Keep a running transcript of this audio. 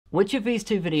Which of these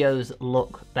two videos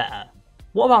look better?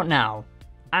 What about now?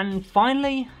 And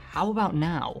finally, how about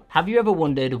now? Have you ever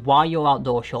wondered why your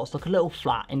outdoor shots look a little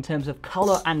flat in terms of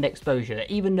color and exposure,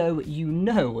 even though you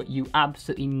know you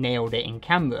absolutely nailed it in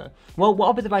camera? Well, what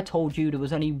happens if I told you there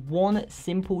was only one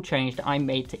simple change that I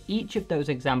made to each of those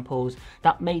examples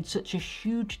that made such a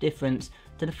huge difference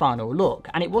to the final look?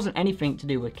 And it wasn't anything to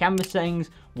do with camera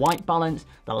settings, white balance,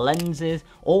 the lenses,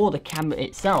 or the camera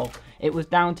itself. It was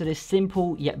down to this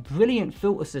simple yet brilliant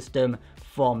filter system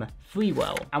from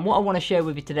Freewell. And what I want to share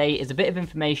with you today is a bit of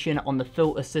information on the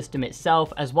filter system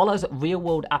itself, as well as real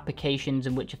world applications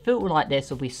in which a filter like this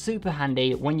will be super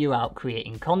handy when you're out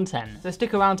creating content. So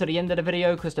stick around to the end of the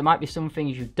video, because there might be some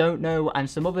things you don't know and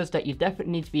some others that you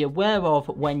definitely need to be aware of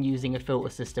when using a filter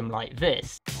system like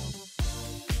this.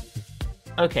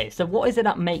 Okay, so what is it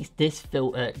that makes this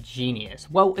filter genius?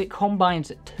 Well, it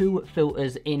combines two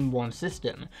filters in one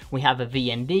system. We have a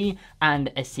VND and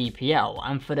a CPL,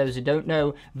 and for those who don't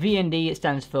know, VND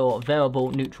stands for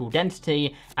variable neutral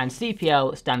density and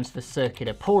CPL stands for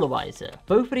circular polarizer.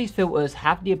 Both of these filters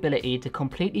have the ability to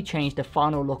completely change the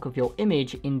final look of your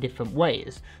image in different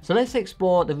ways. So let's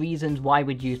explore the reasons why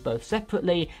we'd use both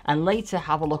separately, and later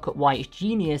have a look at why it's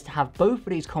genius to have both of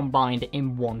these combined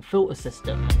in one filter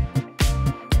system.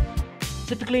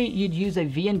 Typically, you'd use a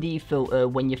VND filter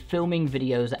when you're filming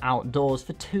videos outdoors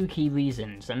for two key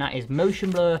reasons, and that is motion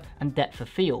blur and depth of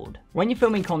field. When you're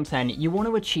filming content, you want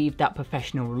to achieve that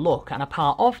professional look, and a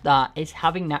part of that is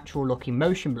having natural looking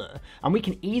motion blur, and we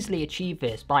can easily achieve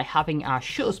this by having our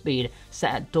shutter speed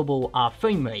set at double our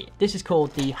frame rate. This is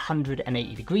called the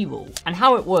 180-degree rule. And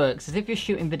how it works is if you're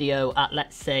shooting video at,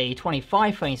 let's say,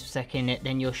 25 frames per second,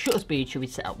 then your shutter speed should be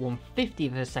set at 1/50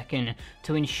 of a second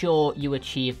to ensure you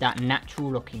achieve that natural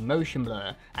looking motion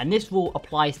blur. And this rule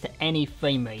applies to any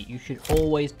frame rate. You should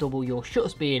always double your shutter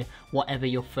speed whatever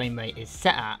your frame rate is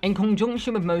set at. In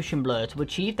conjunction with motion blur, to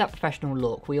achieve that professional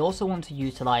look, we also want to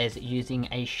utilize using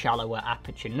a shallower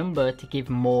aperture number to give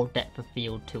more depth of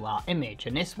field to our image,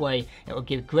 and this way it will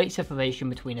give great separation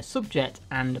between a subject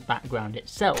and the background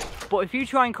itself. But if you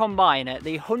try and combine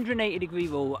the 180-degree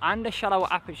rule and a shallower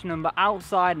aperture number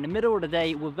outside in the middle of the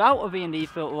day without a VND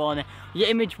filter on, your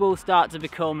image will start to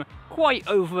become quite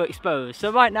overexposed.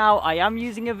 So right now I am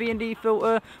using a VND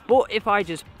filter, but if I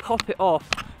just pop it off,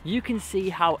 you can see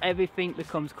how everything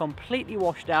becomes completely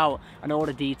washed out and all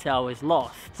the detail is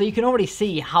lost. So you can already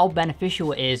see how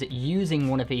beneficial it is using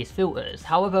one of these filters.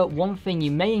 However, one thing you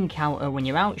may encounter when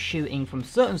you're out shooting from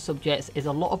certain subjects is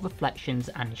a lot of reflections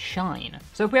and shine.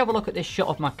 So if we have a look at this shot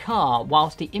of my car,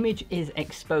 whilst the image is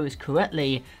exposed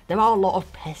correctly, there are a lot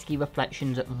of pesky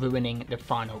reflections ruining the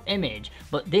final image.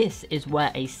 But this is where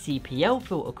a CPL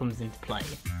filter comes into play.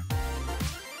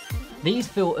 These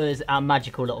filters are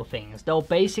magical little things. They'll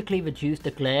basically reduce the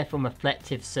glare from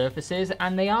reflective surfaces,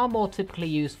 and they are more typically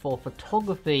used for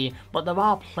photography, but there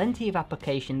are plenty of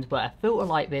applications where a filter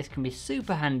like this can be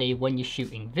super handy when you're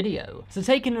shooting video. So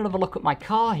taking another look at my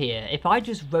car here, if I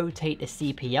just rotate the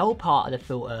CPL part of the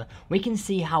filter, we can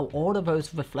see how all of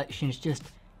those reflections just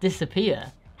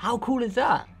disappear. How cool is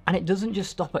that? And it doesn't just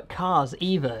stop at cars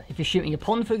either. If you're shooting a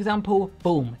pond, for example,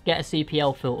 boom, get a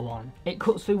CPL filter on. It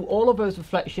cuts through all of those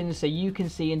reflections so you can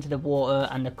see into the water,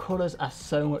 and the colours are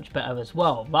so much better as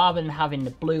well. Rather than having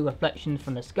the blue reflections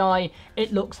from the sky,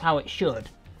 it looks how it should.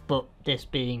 But this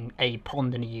being a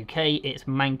pond in the UK, it's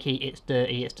manky, it's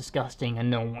dirty, it's disgusting, and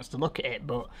no one wants to look at it.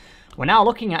 But we're now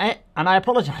looking at it, and I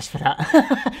apologise for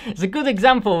that. It's a good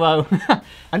example though.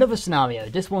 Another scenario,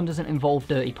 this one doesn't involve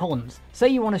dirty ponds. Say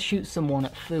you want to shoot someone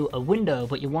through a window,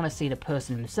 but you want to see the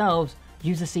person themselves.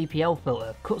 Use a CPL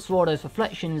filter, cuts through all those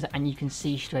reflections, and you can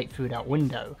see straight through that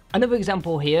window. Another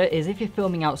example here is if you're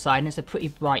filming outside and it's a pretty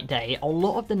bright day, a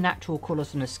lot of the natural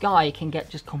colours from the sky can get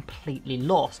just completely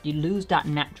lost. You lose that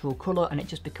natural colour and it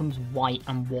just becomes white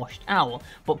and washed out.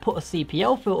 But put a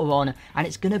CPL filter on and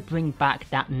it's going to bring back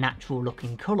that natural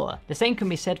looking colour. The same can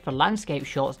be said for landscape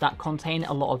shots that contain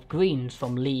a lot of greens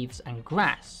from leaves and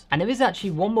grass. And there is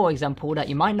actually one more example that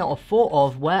you might not have thought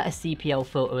of where a CPL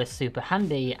filter is super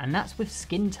handy, and that's with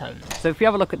skin tone. So if you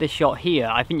have a look at this shot here,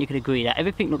 I think you could agree that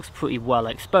everything looks pretty well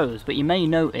exposed, but you may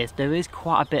notice there is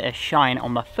quite a bit of shine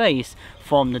on my face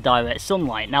from the direct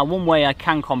sunlight. Now, one way I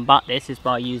can combat this is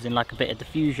by using like a bit of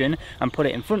diffusion and put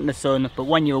it in front of the sun, but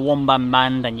when you're a one-man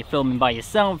band and you're filming by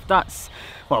yourself, that's,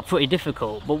 well, pretty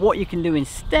difficult. But what you can do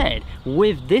instead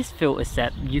with this filter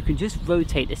set, you can just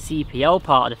rotate the CPL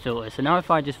part of the filter. So now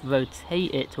if I just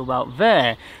rotate it to about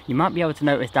there, you might be able to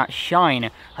notice that shine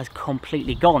has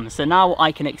completely gone. So now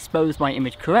I can expose my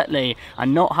image correctly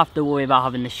and not have to worry about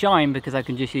having the shine, because I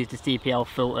can just use the CPL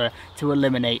filter to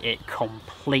eliminate it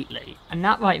completely. And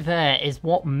that right there is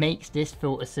what makes this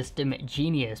filter system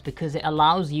genius, because it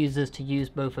allows users to use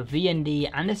both a VND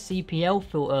and a CPL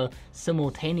filter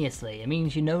simultaneously. It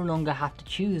means you no longer have to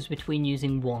choose between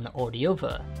using one or the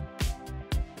other.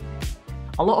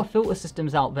 A lot of filter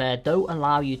systems out there don't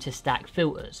allow you to stack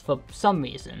filters for some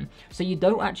reason, so you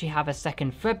don't actually have a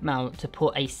second thread mount to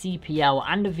put a CPL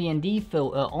and a VND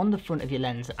filter on the front of your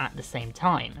lens at the same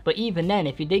time. But even then,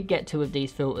 if you did get two of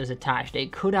these filters attached,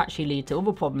 it could actually lead to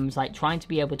other problems like trying to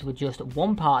be able to adjust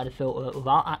one part of the filter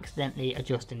without accidentally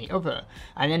adjusting the other.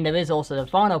 And then there is also the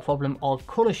final problem of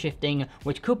color shifting,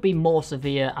 which could be more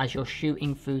severe as you're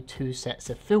shooting through two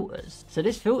sets of filters. So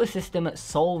this filter system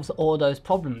solves all those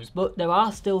problems, but there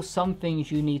are still some things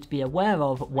you need to be aware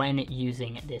of when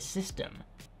using this system.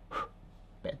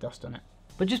 Bit of dust on it.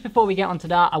 But just before we get onto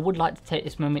that, I would like to take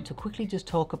this moment to quickly just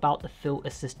talk about the filter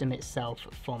system itself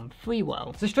from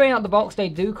Freewell. So straight out the box, they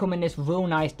do come in this real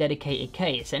nice dedicated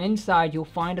case, and inside you'll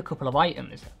find a couple of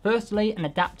items. Firstly, an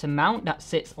adapter mount that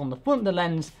sits on the front of the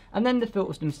lens, and then the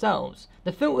filters themselves.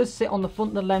 The filters sit on the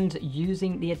front of the lens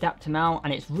using the adapter mount,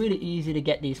 and it's really easy to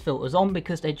get these filters on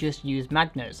because they just use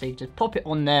magnets. So you just pop it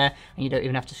on there and you don't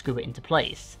even have to screw it into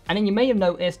place. And then you may have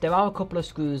noticed there are a couple of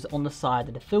screws on the side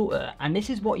of the filter, and this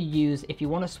is what you use if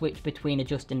you want to switch between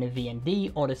adjusting the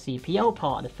VND or the CPL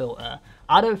part of the filter.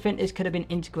 I don't think this could have been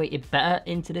integrated better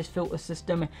into this filter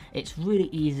system. It's really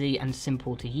easy and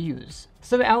simple to use.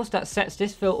 Something else that sets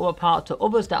this filter apart to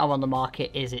others that are on the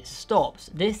market is its stops.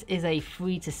 This is a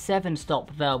 3 to 7 stop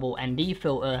variable ND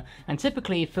filter, and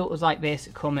typically filters like this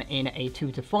come in a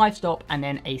 2 to 5 stop and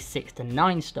then a 6 to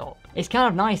 9 stop. It's kind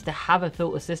of nice to have a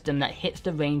filter system that hits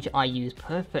the range I use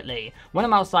perfectly. When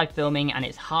I'm outside filming and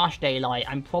it's harsh daylight,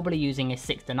 I'm probably using a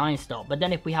 6 to 9 stop, but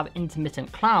then if we have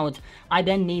intermittent clouds, I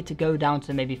then need to go down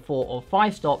to maybe 4 or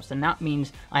 5 stops, and that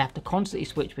means I have to constantly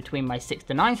switch between my 6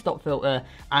 to 9 stop filter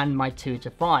and my 2 to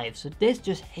 5. So this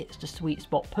just hits the sweet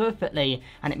spot perfectly,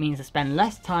 and it means I spend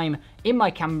less time in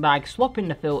my camera bag swapping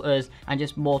the filters and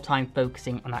just more time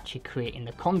focusing on actually creating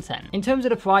the content. In terms of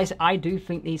the price, I do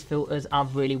think these filters are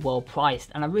really well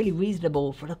priced and are really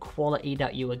reasonable for the quality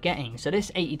that you are getting. So this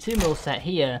 82mm set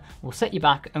here will set you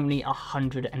back only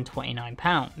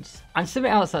 £129. And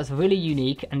something else that's really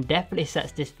unique and definitely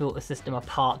sets this filter system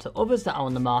apart to others that are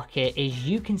on the market is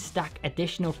you can stack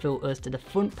additional filters to the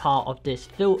front part of this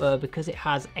filter because it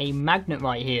has a magnet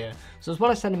right here. So as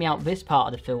well as sending me out this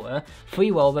part of the filter,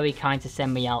 Freewell very kind to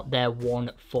send me out their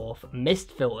 1/4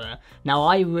 mist filter. Now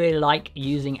I really like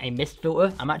using a mist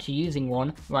filter. I'm actually using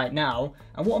one right now,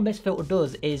 and what a mist filter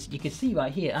does is, you can see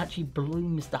right here, it actually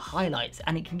blooms the highlights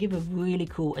and it can give a really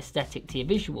cool aesthetic to your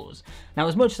visuals. Now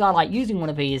as much as I like using one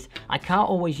of these, I can't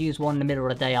always use one in the middle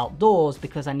of the day outdoors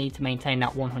because I need to maintain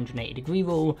that 180-degree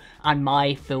rule, and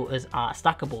my filters are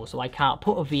stackable, so I can't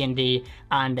put a VND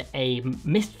and a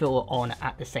mist filter on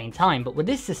at the same time. But with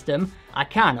this system, I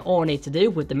can. All I need to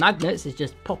do with the magnets is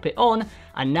just pop it on,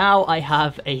 and now I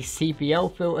have a CPL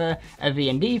filter, a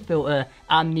VND filter,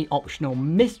 and the optional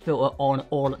mist filter on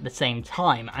all at the same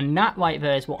time. And that right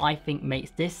there is what I think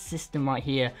makes this system right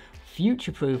here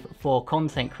future-proof for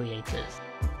content creators.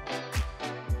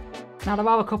 Now there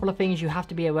are a couple of things you have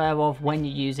to be aware of when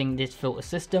you're using this filter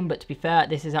system, but to be fair,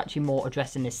 this is actually more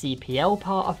addressing the CPL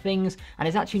part of things, and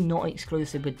it's actually not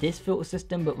exclusive with this filter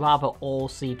system, but rather all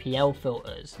CPL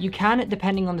filters. You can,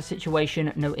 depending on the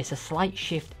situation, notice a slight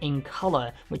shift in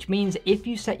color, which means if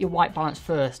you set your white balance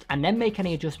first and then make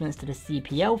any adjustments to the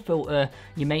CPL filter,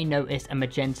 you may notice a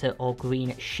magenta or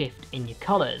green shift in your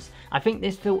colors. I think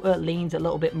this filter leans a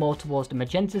little bit more towards the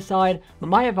magenta side, but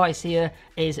my advice here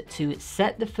is to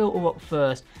set the filter up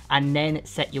first and then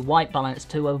set your white balance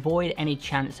to avoid any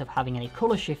chance of having any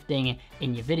color shifting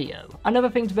in your video. Another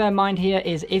thing to bear in mind here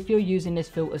is if you're using this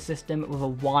filter system with a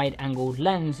wide angled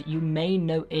lens, you may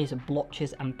notice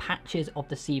blotches and patches of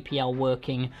the CPL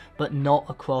working, but not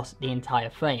across the entire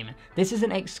frame. This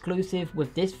isn't exclusive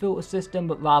with this filter system,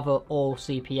 but rather all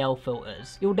CPL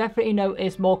filters. You'll definitely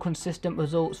notice more consistent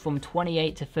results from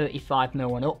 28 to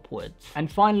 35mm and upwards.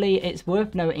 And finally, it's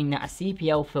worth noting that a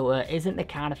CPL filter isn't the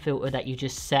kind of filter that you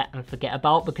just set and forget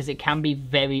about, because it can be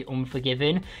very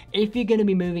unforgiving. If you're going to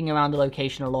be moving around the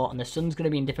location a lot and the sun's going to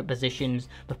be in different positions,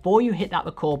 before you hit that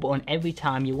record button every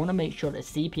time, you want to make sure that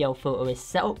the CPL filter is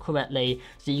set up correctly,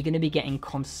 so you're going to be getting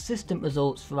consistent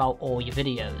results throughout all your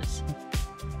videos.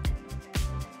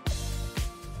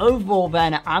 Overall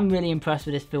then, I'm really impressed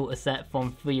with this filter set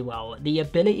from Freewell. The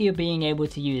ability of being able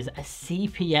to use a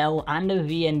CPL and a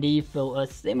VND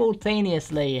filter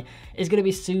simultaneously is going to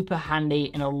be super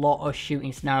handy in a lot of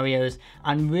shooting scenarios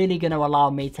and really going to allow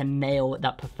me to nail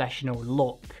that professional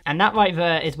look. And that right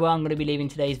there is where I'm going to be leaving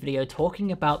today's video,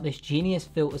 talking about this genius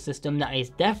filter system that is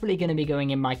definitely going to be going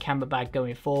in my camera bag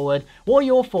going forward. What are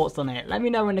your thoughts on it? Let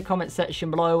me know in the comment section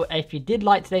below. If you did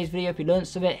like today's video, if you learned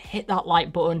some of it, hit that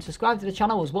like button, subscribe to the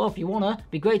channel as well if you wanna.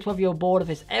 Be great to have you on board of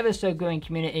this ever so growing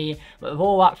community. But with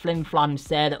all that flim flam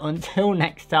said, until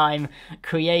next time,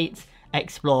 create,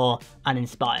 explore, and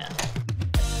inspire.